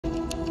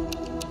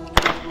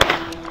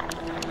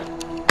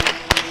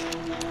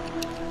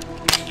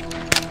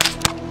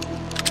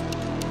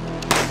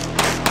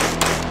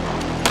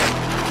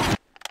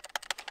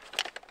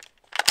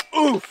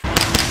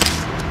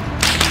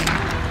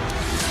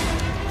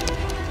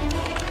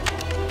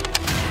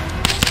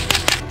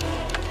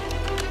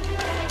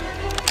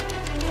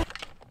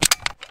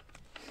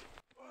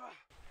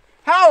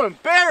so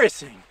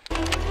embarrassing.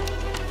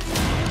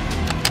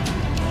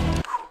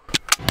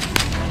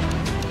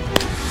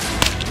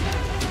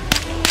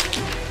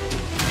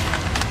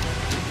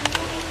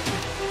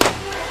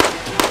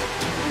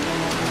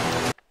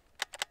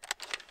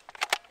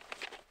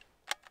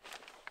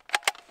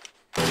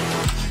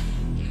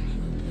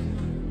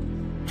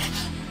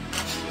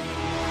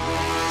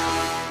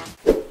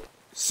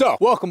 So,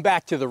 welcome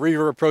back to the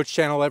Reaver Approach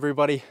channel,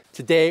 everybody.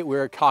 Today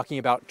we're talking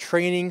about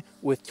training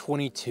with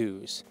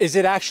 22s. Is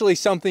it actually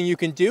something you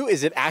can do?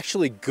 Is it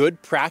actually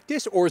good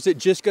practice, or is it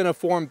just gonna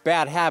form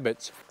bad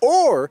habits?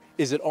 Or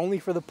is it only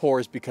for the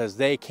poors because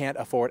they can't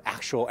afford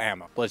actual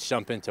ammo? Let's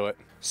jump into it.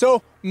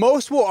 So,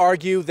 most will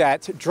argue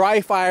that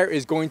dry fire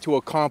is going to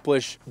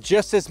accomplish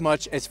just as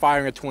much as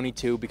firing a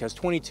 22 because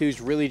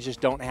 22s really just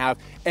don't have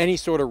any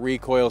sort of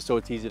recoil, so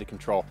it's easy to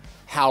control.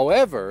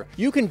 However,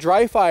 you can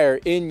dry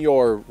fire in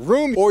your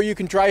room or you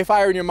can dry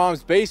fire in your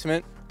mom's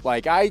basement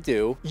like I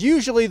do.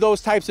 Usually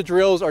those types of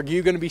drills are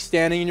you gonna be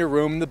standing in your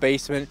room in the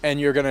basement and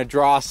you're gonna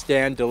draw,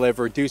 stand,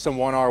 deliver, do some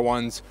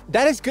 1R1s.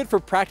 That is good for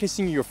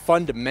practicing your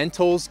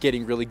fundamentals,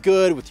 getting really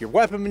good with your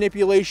weapon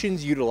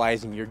manipulations,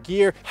 utilizing your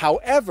gear.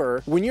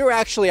 However, when you're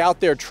actually out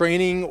there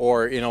training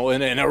or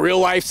in a real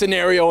life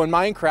scenario in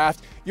Minecraft,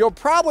 you're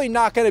probably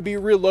not going to be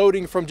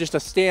reloading from just a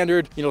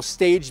standard,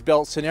 staged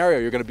belt scenario.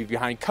 You're going to be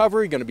behind cover,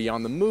 you're going to be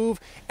on the move.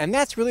 And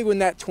that's really when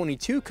that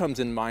 22 comes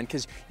in mind,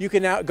 because you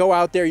can go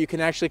out there, you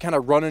can actually kind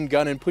of run and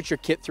gun and put your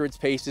kit through its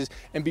paces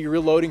and be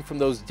reloading from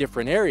those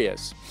different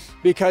areas.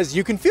 Because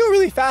you can feel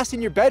really fast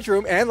in your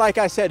bedroom, and like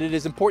I said, it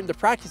is important to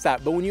practice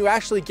that. But when you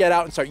actually get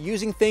out and start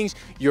using things,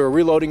 you're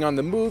reloading on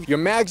the move, your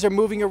mags are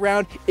moving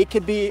around, it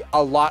can be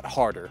a lot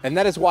harder. And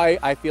that is why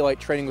I feel like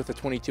training with the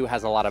 22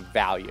 has a lot of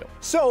value.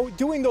 So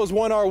doing those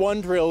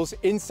 1R1 drills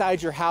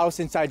inside your house,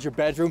 inside your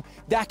bedroom,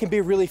 that can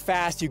be really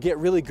fast. You get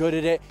really good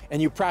at it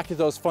and you practice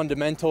those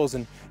fundamentals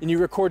and you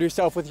record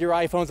yourself with your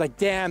iPhones like,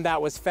 damn,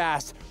 that was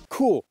fast.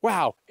 Cool,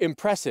 wow,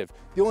 impressive.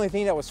 The only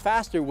thing that was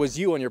faster was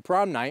you on your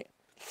prom night,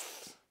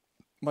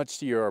 much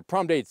to your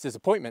prom date's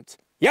disappointment.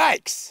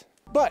 Yikes!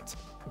 But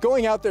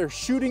going out there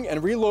shooting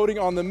and reloading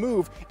on the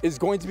move is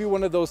going to be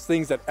one of those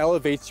things that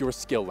elevates your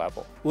skill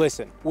level.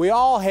 Listen, we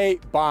all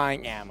hate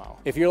buying ammo.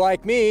 If you're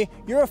like me,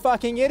 you're a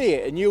fucking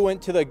idiot and you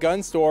went to the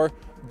gun store,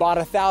 bought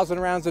 1,000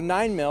 rounds of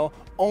 9mm,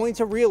 only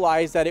to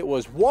realize that it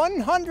was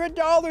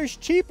 $100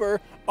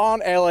 cheaper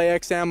on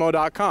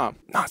laxammo.com.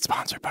 Not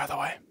sponsored, by the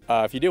way.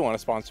 If you do want to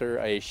sponsor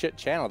a shit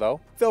channel though,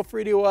 feel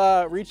free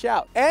to reach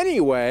out.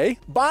 Anyway,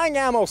 buying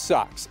ammo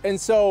sucks. And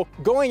so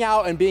going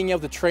out and being able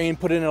to train,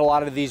 put in a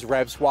lot of these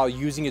reps while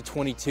using a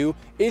 22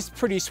 is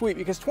pretty sweet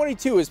because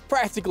 22 is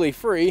practically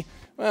free.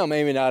 Well,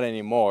 maybe not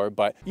anymore,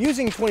 but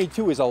using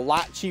 22 is a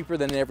lot cheaper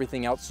than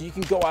everything else. So you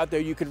can go out there,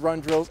 you can run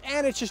drills,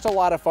 and it's just a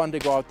lot of fun to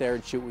go out there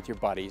and shoot with your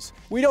buddies.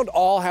 We don't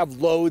all have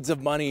loads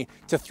of money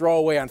to throw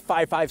away on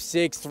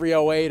 5.56,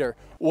 308, or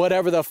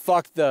whatever the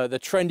fuck the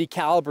trendy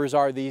calibers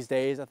are these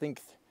days. I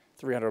think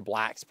 300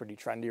 Black's pretty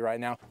trendy right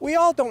now. We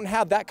all don't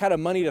have that kind of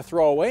money to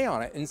throw away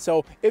on it. And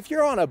so if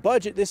you're on a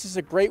budget, this is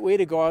a great way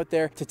to go out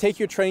there to take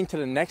your training to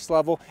the next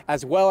level,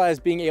 as well as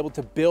being able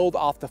to build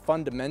off the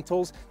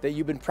fundamentals that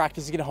you've been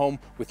practicing at home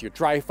with your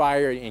dry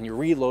fire and your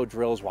reload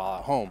drills while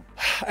at home.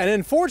 An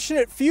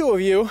unfortunate few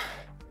of you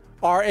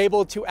are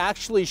able to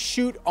actually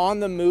shoot on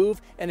the move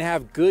and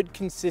have good,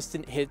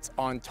 consistent hits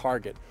on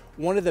target.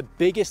 One of the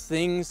biggest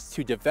things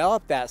to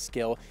develop that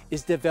skill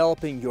is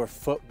developing your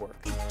footwork.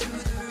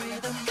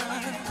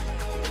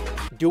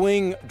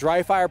 Doing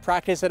dry fire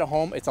practice at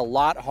home, it's a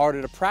lot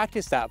harder to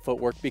practice that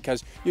footwork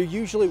because you're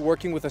usually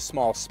working with a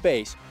small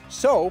space.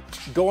 So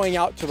going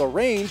out to the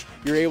range,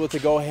 you're able to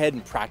go ahead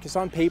and practice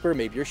on paper,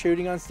 maybe you're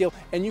shooting on steel,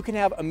 and you can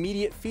have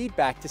immediate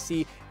feedback to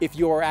see if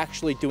you're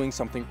actually doing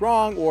something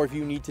wrong or if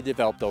you need to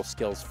develop those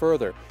skills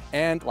further.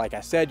 And like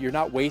I said, you're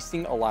not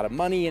wasting a lot of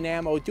money and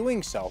ammo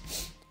doing so.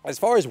 As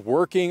far as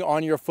working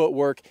on your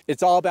footwork,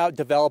 it's all about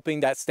developing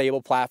that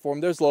stable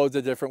platform. There's loads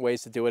of different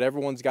ways to do it.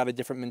 Everyone's got a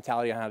different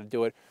mentality on how to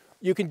do it.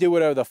 You can do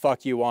whatever the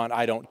fuck you want.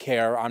 I don't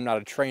care. I'm not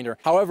a trainer.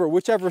 However,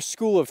 whichever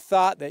school of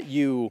thought that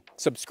you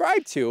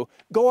subscribe to,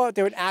 go out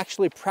there and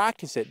actually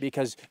practice it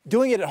because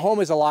doing it at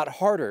home is a lot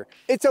harder.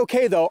 It's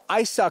okay though.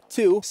 I suck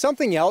too.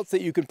 Something else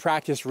that you can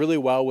practice really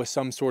well with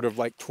some sort of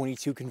like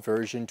 22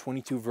 conversion,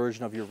 22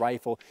 version of your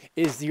rifle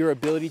is your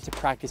ability to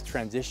practice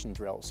transition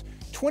drills.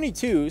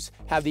 22s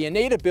have the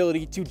innate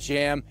ability to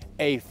jam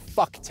a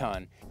fuck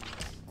ton.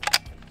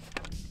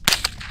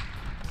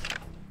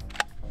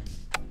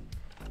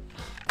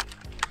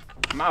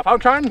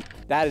 Malfunction.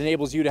 That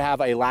enables you to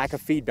have a lack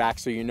of feedback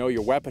so you know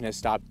your weapon has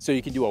stopped. So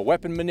you can do a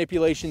weapon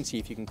manipulation, see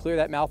if you can clear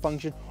that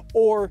malfunction,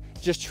 or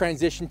just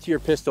transition to your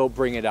pistol,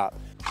 bring it up.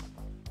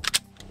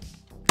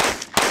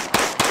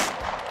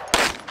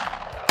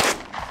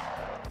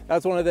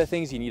 That's one of the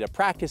things you need to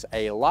practice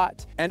a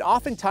lot. And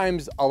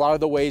oftentimes, a lot of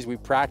the ways we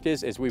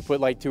practice is we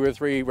put like 2 or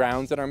 3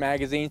 rounds in our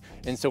magazine.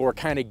 And so we're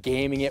kind of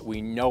gaming it.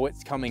 We know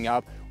it's coming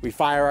up. We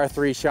fire our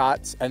 3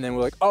 shots and then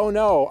we're like, oh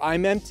no,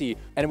 I'm empty.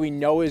 And we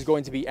know it's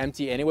going to be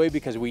empty anyway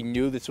because we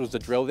knew this was the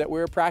drill that we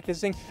were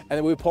practicing. And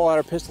then we pull out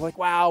our pistol like,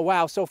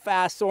 wow, so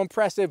fast, so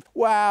impressive.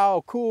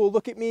 Wow, cool,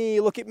 look at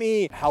me, look at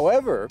me.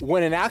 However,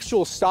 when an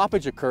actual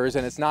stoppage occurs,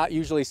 and it's not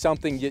usually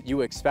something that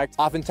you expect,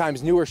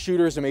 oftentimes newer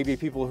shooters or maybe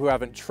people who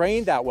haven't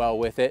trained that well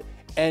with it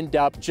end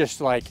up just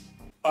like,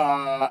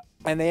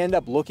 and they end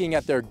up looking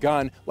at their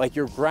gun like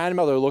your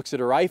grandmother looks at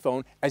her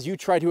iPhone as you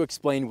try to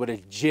explain what a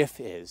GIF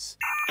is.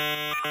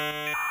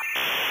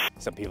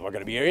 Some people are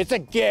gonna be here, it's a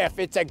GIF,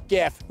 it's a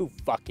GIF. Who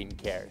fucking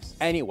cares?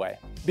 Anyway,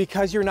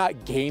 because you're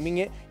not gaming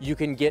it, you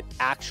can get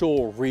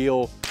actual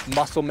real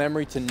muscle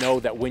memory to know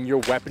that when your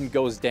weapon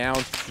goes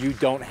down, you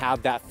don't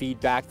have that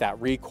feedback, that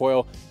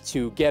recoil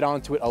to get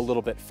onto it a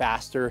little bit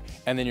faster.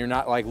 And then you're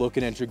not like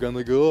looking at your gun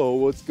like, oh,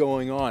 what's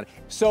going on?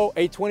 So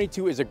a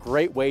 22 is a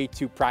great way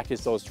to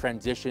practice those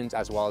transitions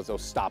as well as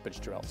those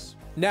stoppage drills.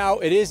 Now,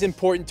 it is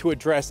important to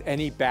address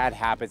any bad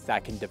habits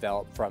that can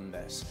develop from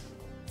this.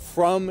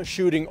 From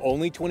shooting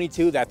only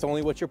 22, that's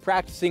only what you're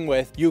practicing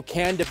with, you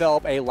can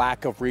develop a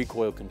lack of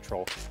recoil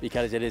control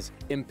because it is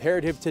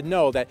imperative to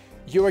know that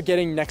you are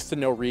getting next to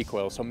no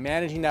recoil. So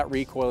managing that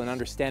recoil and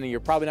understanding you're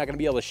probably not gonna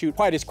be able to shoot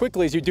quite as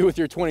quickly as you do with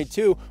your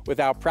 22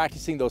 without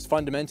practicing those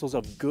fundamentals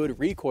of good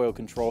recoil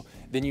control,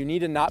 then you need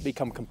to not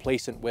become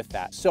complacent with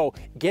that. So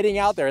getting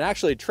out there and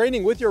actually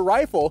training with your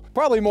rifle,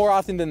 probably more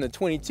often than the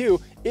 22,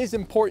 is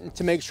important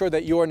to make sure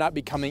that you are not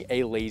becoming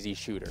a lazy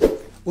shooter.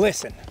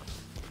 Listen,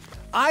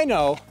 I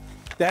know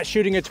that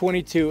shooting a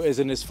 22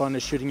 isn't as fun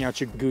as shooting out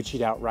your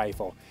Gucci'd out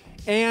rifle.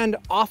 And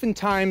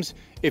oftentimes,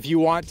 if you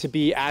want to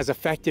be as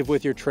effective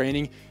with your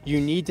training, you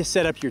need to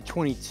set up your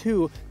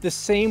 22 the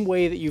same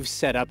way that you've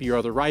set up your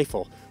other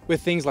rifle.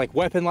 With things like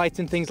weapon lights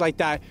and things like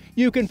that,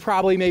 you can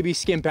probably maybe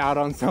skimp out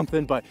on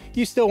something, but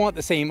you still want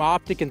the same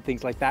optic and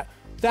things like that.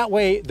 That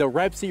way, the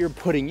reps that you're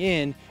putting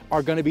in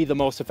are gonna be the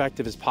most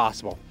effective as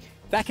possible.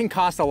 That can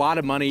cost a lot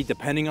of money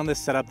depending on the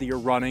setup that you're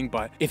running,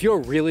 but if you're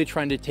really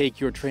trying to take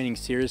your training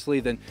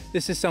seriously, then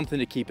this is something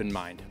to keep in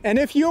mind. And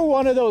if you're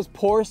one of those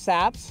poor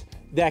saps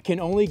that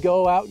can only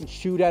go out and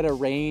shoot at a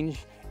range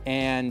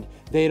and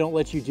they don't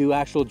let you do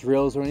actual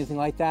drills or anything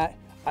like that,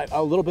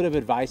 a little bit of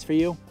advice for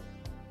you,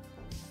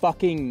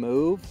 fucking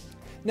move.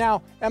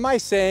 Now, am I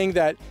saying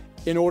that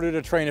in order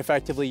to train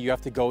effectively, you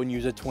have to go and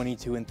use a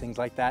 22 and things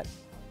like that?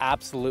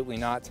 Absolutely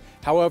not.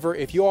 However,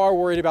 if you are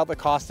worried about the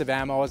cost of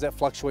ammo as it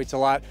fluctuates a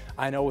lot,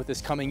 I know with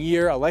this coming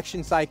year,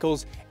 election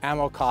cycles,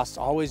 ammo costs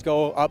always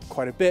go up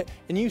quite a bit,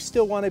 and you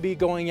still want to be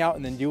going out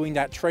and then doing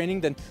that training,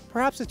 then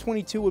perhaps a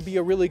 22 would be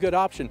a really good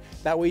option.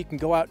 That way you can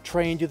go out,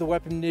 train, do the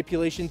weapon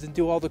manipulations, and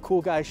do all the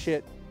cool guy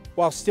shit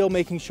while still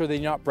making sure that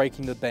you're not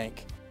breaking the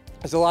bank.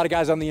 There's a lot of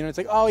guys on the internet, it's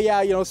like, oh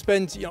yeah,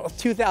 spend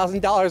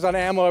 $2,000 on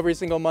ammo every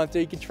single month so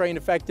you can train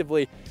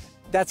effectively.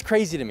 That's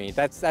crazy to me.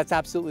 That's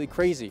absolutely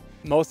crazy.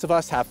 Most of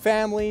us have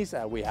families,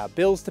 we have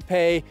bills to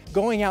pay.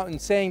 Going out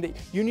and saying that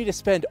you need to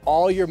spend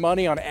all your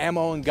money on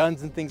ammo and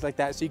guns and things like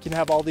that so you can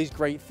have all these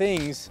great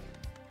things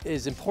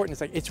is important.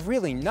 It's like, it's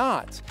really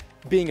not.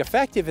 Being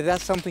effective, if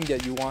that's something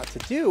that you want to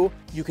do,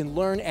 you can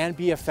learn and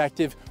be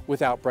effective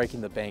without breaking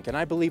the bank. And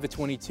I believe a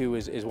 22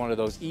 is one of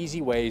those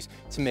easy ways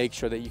to make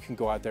sure that you can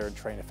go out there and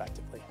train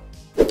effectively.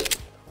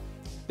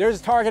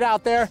 There's a target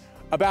out there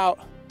about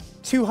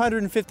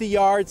 250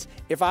 yards.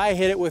 If I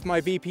hit it with my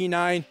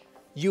VP9,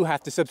 you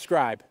have to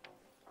subscribe.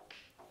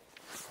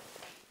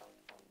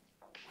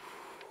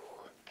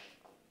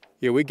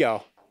 Here we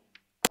go.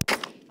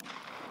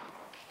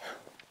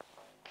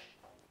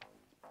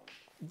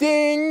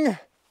 Ding!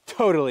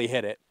 Totally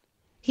hit it.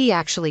 He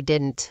actually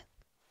didn't.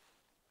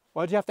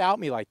 Why'd you have to out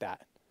me like that?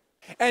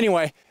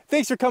 Anyway,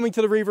 thanks for coming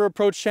to the Reaver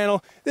Approach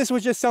channel. This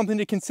was just something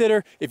to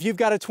consider. If you've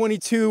got a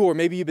 22 or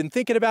maybe you've been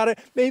thinking about it,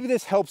 maybe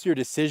this helps your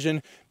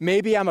decision.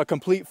 Maybe I'm a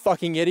complete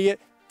fucking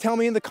idiot. Tell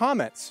me in the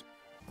comments.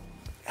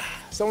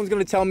 Someone's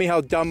gonna tell me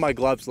how dumb my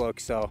gloves look,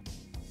 so.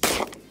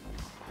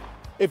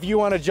 If you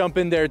wanna jump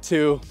in there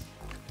too,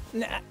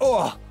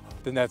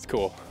 then that's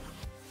cool.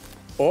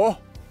 Oh,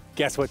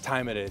 guess what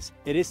time it is?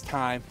 It is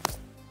time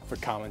for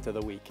Comment of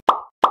the Week.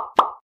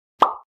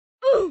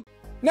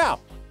 Now,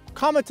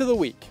 Comment of the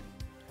Week.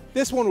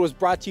 This one was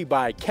brought to you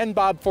by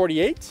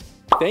KenBob48.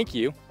 Thank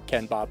you,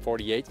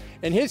 KenBob48.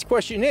 And his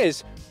question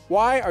is,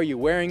 why are you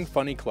wearing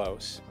funny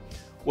clothes?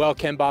 Well,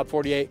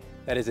 KenBob48,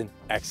 that is an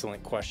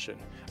excellent question.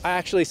 I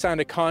actually signed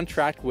a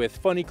contract with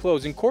Funny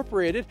Clothes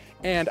Incorporated,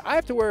 and I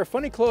have to wear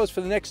funny clothes for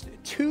the next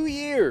 2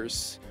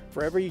 years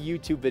for every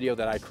YouTube video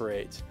that I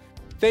create.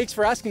 Thanks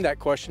for asking that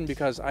question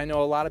because I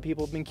know a lot of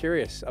people have been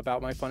curious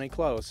about my funny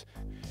clothes.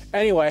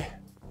 Anyway,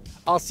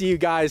 I'll see you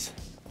guys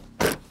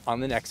on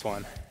the next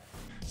one.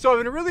 So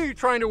I've been really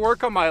trying to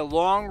work on my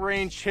long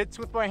range hits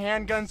with my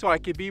handgun so I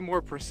could be more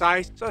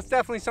precise. So it's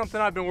definitely something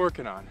I've been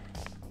working on.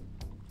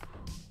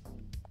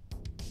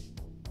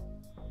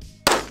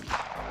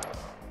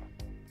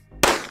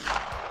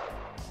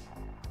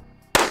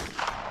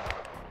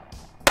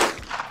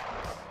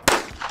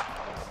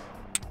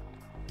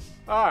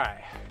 All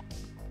right,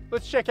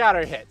 let's check out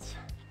our hits.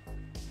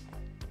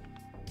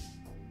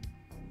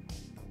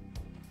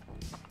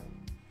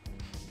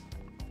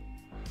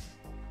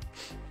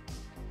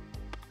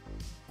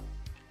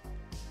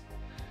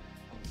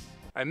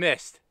 I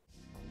missed.